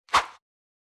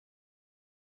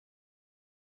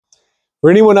For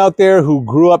anyone out there who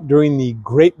grew up during the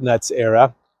grape nuts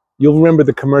era, you'll remember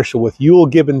the commercial with Yule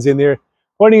Gibbons in there,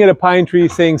 pointing at a pine tree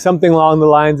saying something along the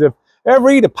lines of,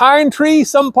 "Ever eat a pine tree?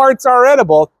 Some parts are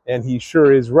edible." And he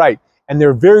sure is right. And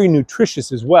they're very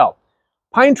nutritious as well.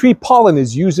 Pine tree pollen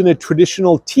is used in a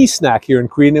traditional tea snack here in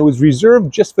Korea, and it was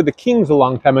reserved just for the kings a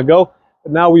long time ago.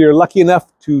 But now we are lucky enough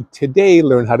to today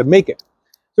learn how to make it.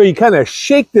 So you kind of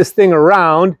shake this thing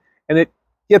around and it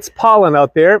gets pollen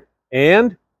out there,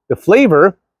 and the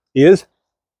flavor is,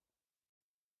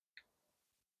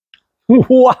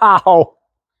 wow,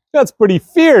 that's pretty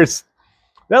fierce.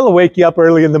 That'll wake you up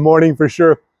early in the morning for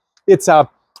sure. It's a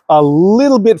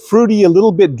little bit fruity, a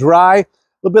little bit dry, a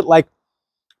little bit like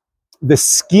the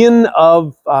skin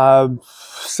of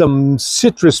some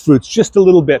citrus fruits, just a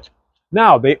little bit.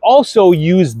 Now, they also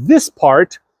use this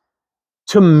part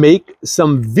to make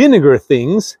some vinegar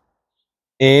things,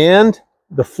 and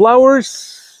the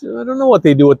flowers, I don't know what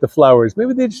they do with the flowers.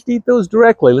 Maybe they just eat those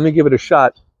directly. Let me give it a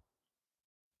shot.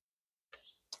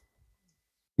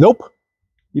 Nope,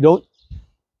 you don't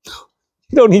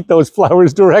eat those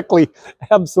flowers directly.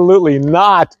 Absolutely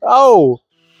not. Oh.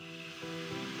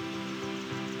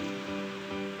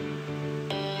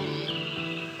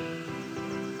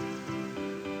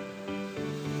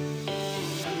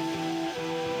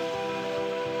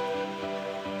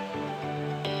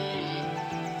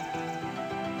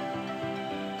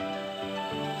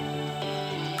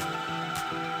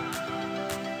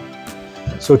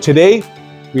 So today,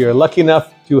 we are lucky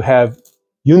enough to have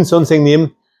Yoon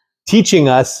Sonseng-nim teaching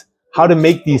us how to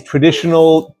make these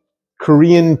traditional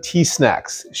Korean tea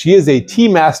snacks. She is a tea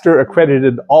master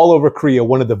accredited all over Korea,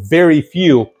 one of the very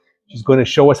few. She's going to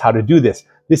show us how to do this.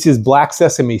 This is black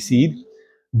sesame seed.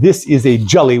 This is a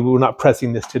jelly. We're not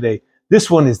pressing this today.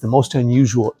 This one is the most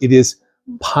unusual. It is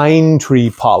pine tree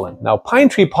pollen. Now, pine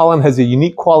tree pollen has a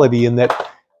unique quality in that,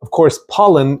 of course,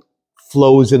 pollen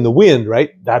flows in the wind,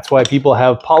 right? That's why people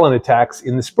have pollen attacks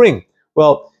in the spring.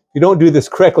 Well, if you don't do this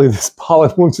correctly, this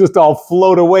pollen will just all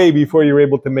float away before you're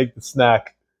able to make the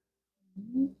snack.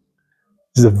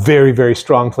 This is a very, very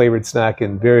strong flavored snack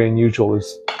and very unusual.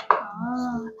 It's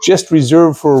just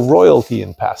reserved for royalty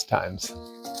in past times.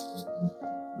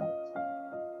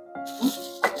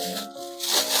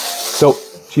 So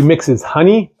she mixes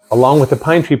honey along with the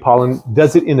pine tree pollen,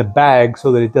 does it in a bag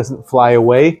so that it doesn't fly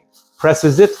away,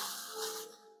 presses it,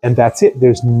 and that's it.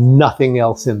 There's nothing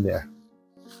else in there.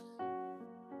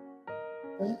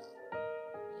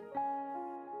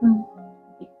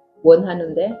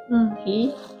 원하는데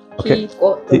티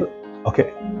꽃.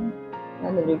 오케이.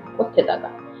 나는 여기 꽃에다가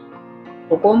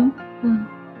조금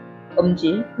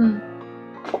엄지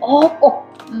꼭꼭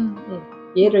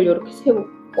얘를 이렇게 세우고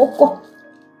꼭꼭.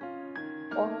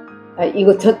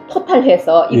 이거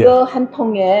토탈해서 이거 한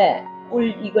통에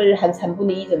이걸 한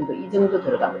 3분의 2 정도, 이 정도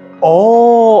들어가거든요.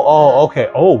 Okay.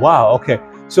 Oh, wow. Okay.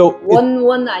 So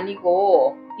원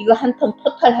아니고 이거 한 통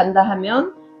토탈 한다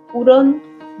하면 꿀은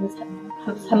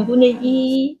 3분의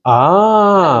 2.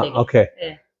 Okay.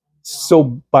 네.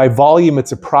 So by volume,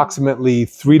 it's approximately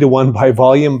 3-to-1 by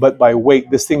volume, but by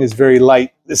weight, this thing is very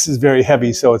light. This is very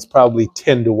heavy, so it's probably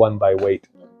 10-to-1 by weight.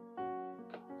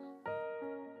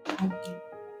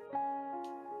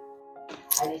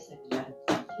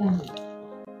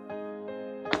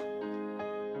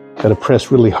 Got to press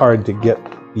really hard to get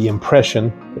the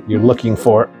impression that you're looking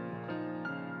for.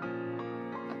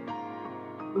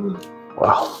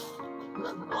 Wow.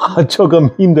 조금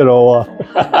힘들어.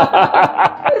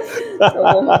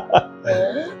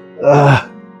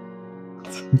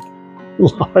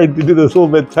 Hard to do this, a little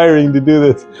bit tiring to do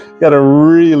this. Got to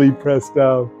really press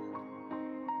down.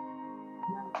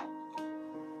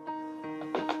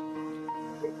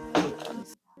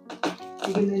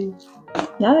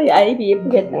 아이비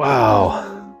예쁘겠다. Wow.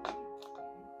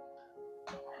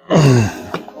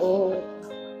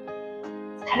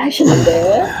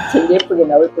 잘하시는데 제일 예쁘게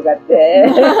나올 것 같아.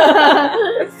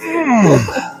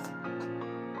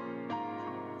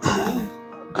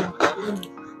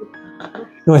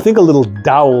 No, I think a little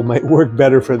dowel might work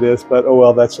better for this, but oh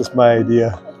well, that's just my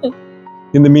idea.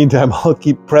 In the meantime, I'll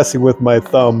keep pressing with my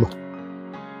thumb.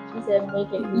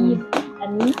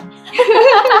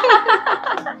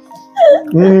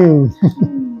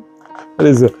 That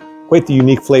is quite the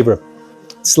unique flavor.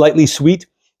 Slightly sweet,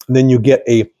 and then you get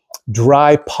a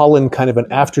dry pollen kind of an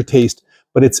aftertaste,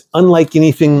 but it's unlike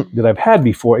anything that I've had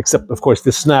before, except of course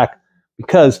this snack,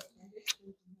 because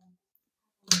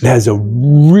it has a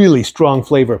really strong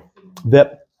flavor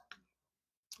that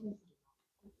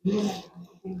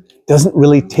doesn't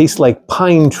really taste like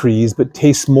pine trees, but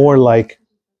tastes more like,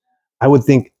 I would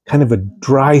think, kind of a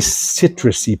dry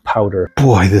citrusy powder.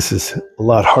 Boy, this is a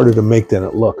lot harder to make than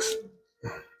it looks.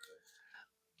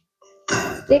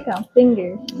 Stick on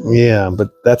fingers. Yeah, but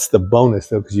that's the bonus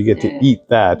though, because you get to eat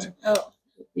that. Oh.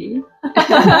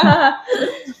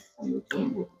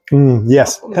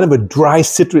 Yes, kind of a dry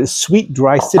citrus, sweet,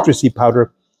 dry citrusy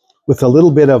powder with a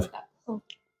little bit of,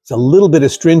 it's a little bit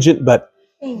astringent, but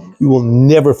you will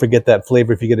never forget that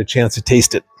flavor if you get a chance to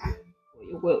taste it.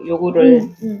 요거를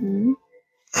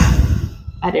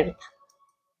아래로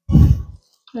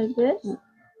Like this?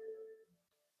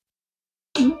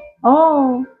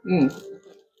 Oh.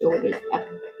 요거를 딱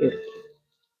이렇게.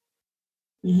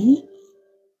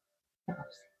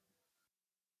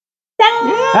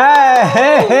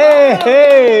 Hey, hey,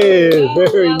 hey!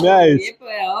 Very nice.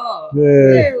 예뻐요. 네,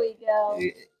 There we go.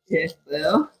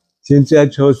 됐어요. 진짜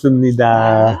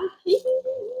좋습니다.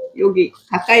 여기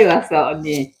가까이 와서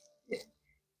언니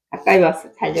가까이 와서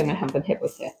촬영을 한번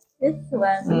해보세요. This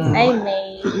one I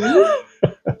made.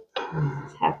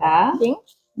 자가 Think?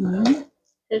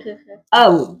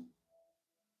 아웃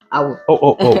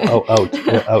Oh, out.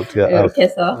 Yeah, out. 이렇게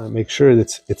해서 Make sure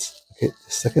that it's okay. A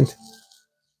second.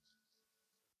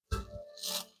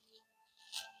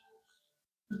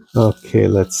 Okay,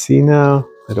 let's see now.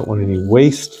 I don't want any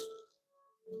waste.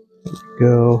 There we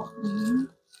go.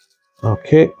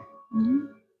 Okay.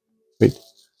 Wait.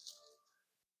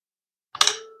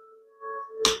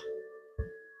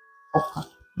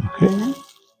 Okay.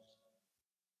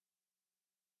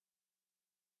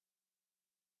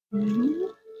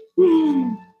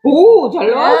 오, 잘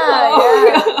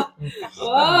나왔어.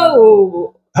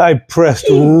 와우. I pressed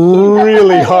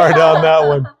really hard on that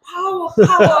one. 파워.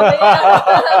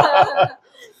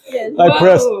 Yes.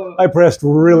 I pressed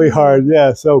really hard.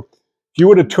 Yeah. So if you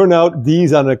were to turn out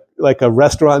these on a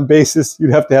restaurant basis,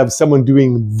 you'd have to have someone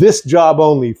doing this job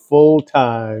only full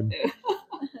time.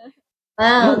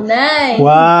 Wow, nice.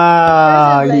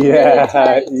 Wow. Like Yeah. really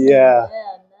tight. Yeah.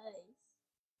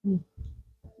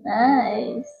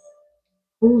 Nice.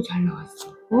 오, 잘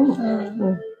나왔어.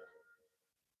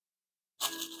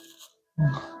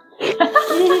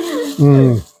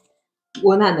 Mm.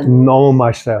 원하는 너무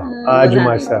맛있어요. 아주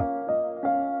맛있어요.